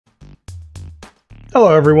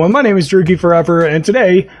Hello everyone, my name is Drooky Forever, and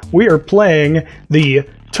today we are playing the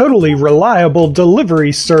Totally Reliable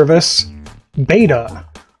Delivery Service Beta.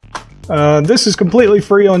 This is completely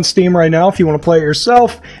free on Steam right now if you want to play it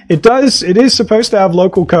yourself. It is supposed to have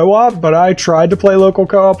local co-op, but I tried to play local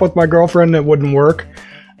co-op with my girlfriend and it wouldn't work.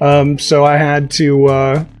 So I had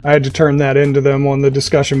to turn that into them on the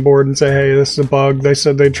discussion board and say, hey, this is a bug. They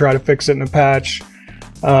said they'd try to fix it in a patch.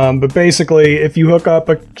 But basically, if you hook up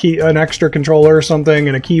an extra controller or something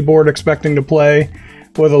and a keyboard expecting to play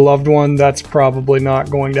with a loved one, that's probably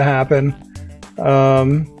not going to happen.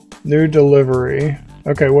 New delivery.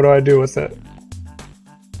 Okay, what do I do with it?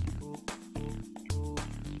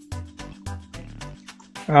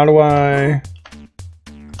 How do I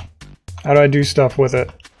do stuff with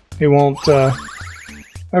it? He won't,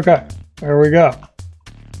 okay, there we go.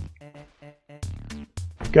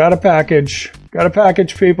 Got a package. Got a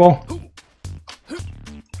package, people.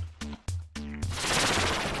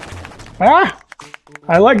 Ah!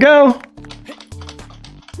 I let go!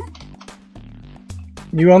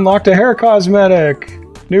 You unlocked a hair cosmetic!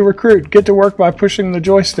 New recruit, get to work by pushing the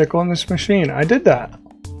joystick on this machine. I did that.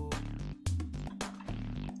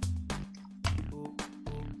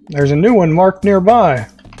 There's a new one marked nearby.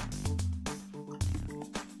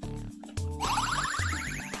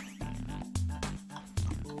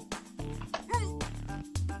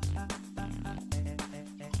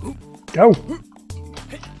 Go!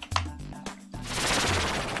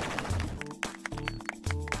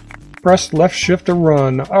 Press left shift to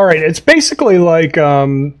run. Alright, it's basically like,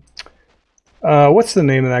 what's the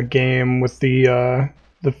name of that game with the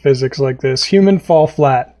physics like this? Human Fall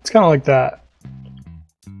Flat. It's kind of like that.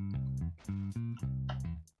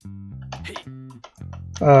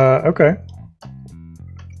 Okay.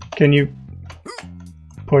 Can you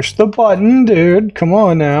push the button, dude? Come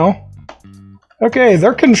on now. Okay,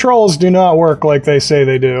 their controls do not work like they say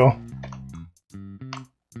they do.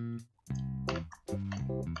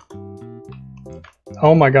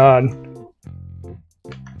 Oh my god.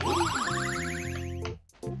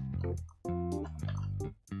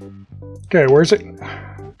 Okay, where's it?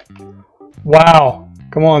 Wow.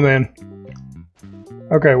 Come on, man.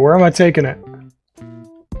 Okay, where am I taking it?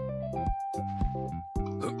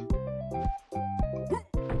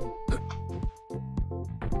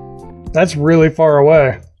 That's really far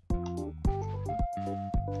away.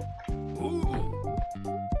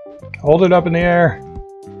 Hold it up in the air.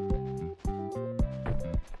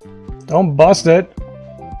 Don't bust it.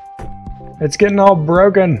 It's getting all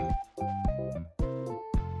broken.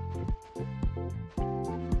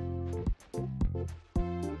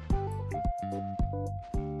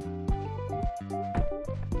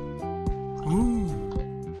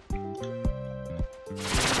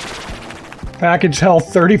 Package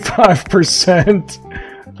health 35%.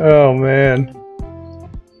 Oh man.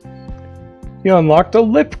 You unlocked a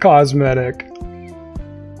lip cosmetic.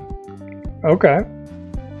 Okay.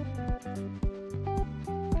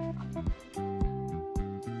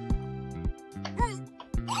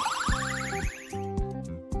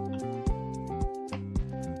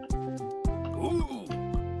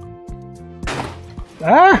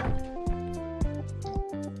 Ah!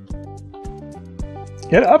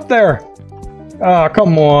 Get up there! Ah, oh,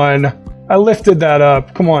 come on. I lifted that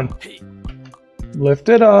up. Come on. Lift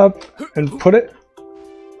it up and put it...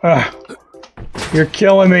 Ah. You're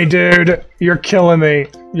killing me, dude. You're killing me.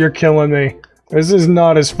 You're killing me. This is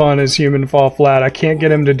not as fun as Human Fall Flat. I can't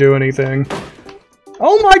get him to do anything.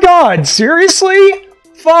 Oh my god! Seriously?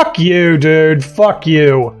 Fuck you, dude. Fuck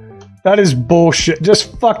you. That is bullshit.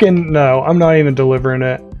 Just fucking... No, I'm not even delivering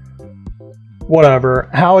it. Whatever.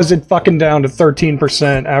 How is it fucking down to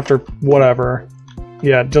 13% after whatever?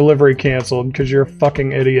 Yeah, delivery canceled because you're a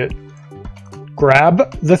fucking idiot.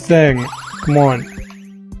 Grab the thing. Come on.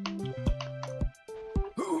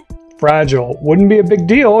 Fragile. Wouldn't be a big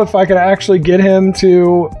deal if I could actually get him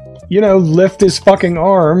to, you know, lift his fucking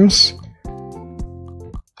arms.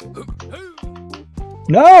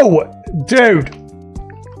 No! Dude!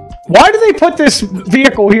 Why do they put this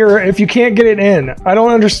vehicle here if you can't get it in? I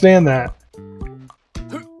don't understand that.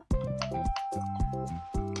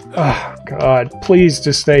 Oh, God. Please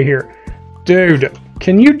just stay here. Dude,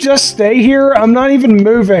 can you just stay here? I'm not even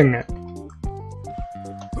moving.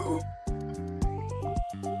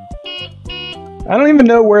 I don't even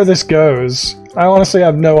know where this goes. I honestly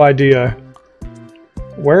have no idea.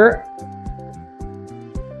 Where?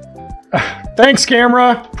 Thanks,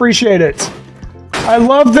 camera. Appreciate it. I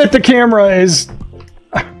love that the camera is...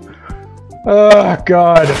 Oh,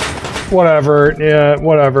 God. Whatever. Yeah,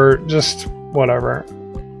 whatever. Just whatever.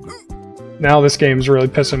 Now this game's really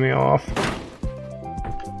pissing me off.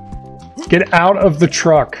 Get out of the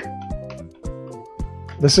truck.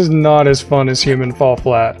 This is not as fun as Human Fall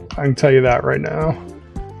Flat. I can tell you that right now.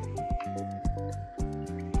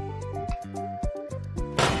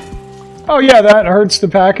 Oh yeah, that hurts the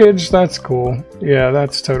package. That's cool. Yeah,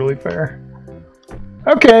 that's totally fair.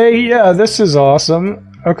 Okay, yeah, this is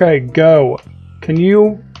awesome. Okay, go. Can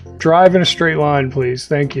you drive in a straight line, please?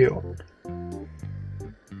 Thank you.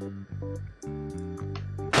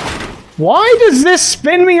 Why does this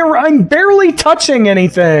spin me around? I'm barely touching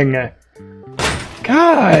anything.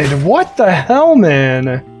 God, what the hell,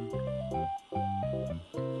 man?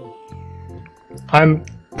 I'm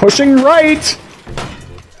pushing right.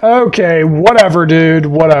 Okay, whatever, dude,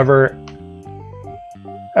 whatever.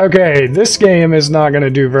 Okay, this game is not going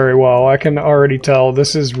to do very well. I can already tell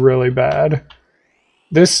this is really bad.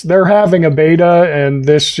 They're having a beta, and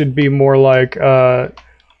this should be more like, to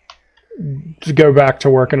go back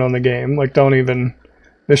to working on the game. Like, don't even...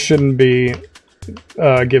 This shouldn't be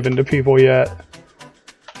given to people yet.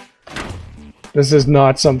 This is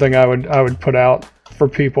not something I would put out for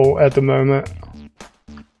people at the moment.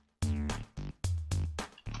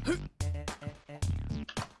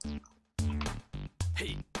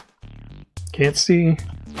 Can't see.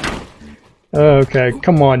 Okay,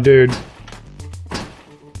 come on, dude.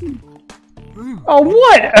 Oh,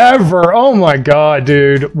 whatever! Oh my god,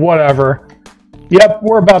 dude. Whatever. Yep,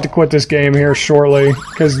 we're about to quit this game here shortly,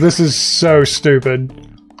 because this is so stupid.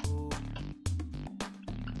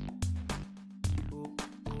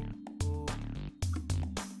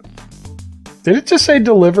 Did it just say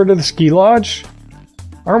deliver to the ski lodge?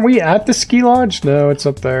 Aren't we at the ski lodge? No, it's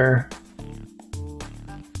up there.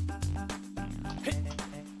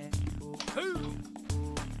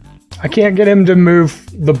 I can't get him to move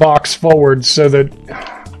the box forward so that...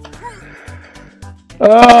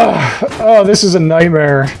 oh, this is a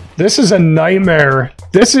nightmare. This is a nightmare.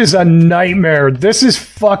 This is a nightmare. This is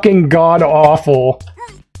fucking god-awful.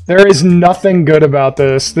 There is nothing good about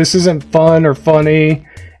this. This isn't fun or funny.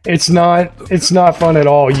 It's not fun at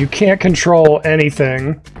all. You can't control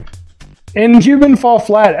anything. In Human Fall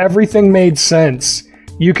Flat, everything made sense.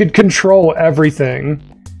 You could control everything.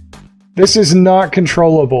 This is not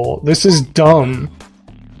controllable. This is dumb.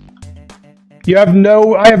 I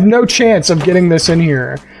have no chance of getting this in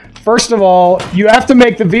here. First of all, you have to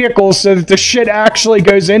make the vehicles so that the shit actually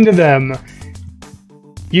goes into them.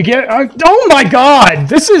 You get... oh my god!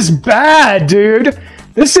 This is bad, dude!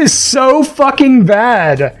 This is so fucking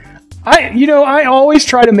bad. I always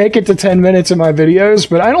try to make it to 10 minutes in my videos,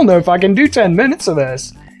 but I don't know if I can do 10 minutes of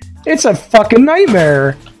this. It's a fucking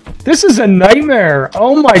nightmare. This is a nightmare.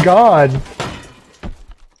 Oh my god.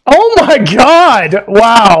 Oh my god!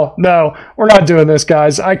 Wow. No, we're not doing this,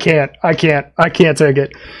 guys. I can't take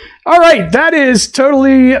it. Alright, that is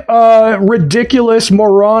totally ridiculous,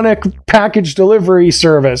 moronic package delivery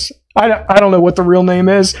service. I don't know what the real name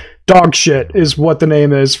is. Dog shit is what the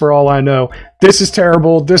name is, for all I know. This is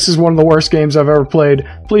terrible. This is one of the worst games I've ever played.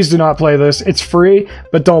 Please do not play this. It's free,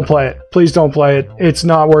 but don't play it. Please don't play it. It's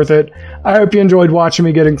not worth it. I hope you enjoyed watching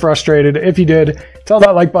me getting frustrated. If you did, tell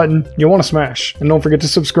that like button you want to smash. And don't forget to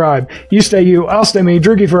subscribe. You stay you, I'll stay me.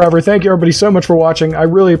 Droogie forever. Thank you everybody so much for watching. I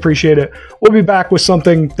really appreciate it. We'll be back with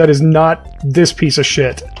something that is not this piece of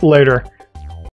shit later.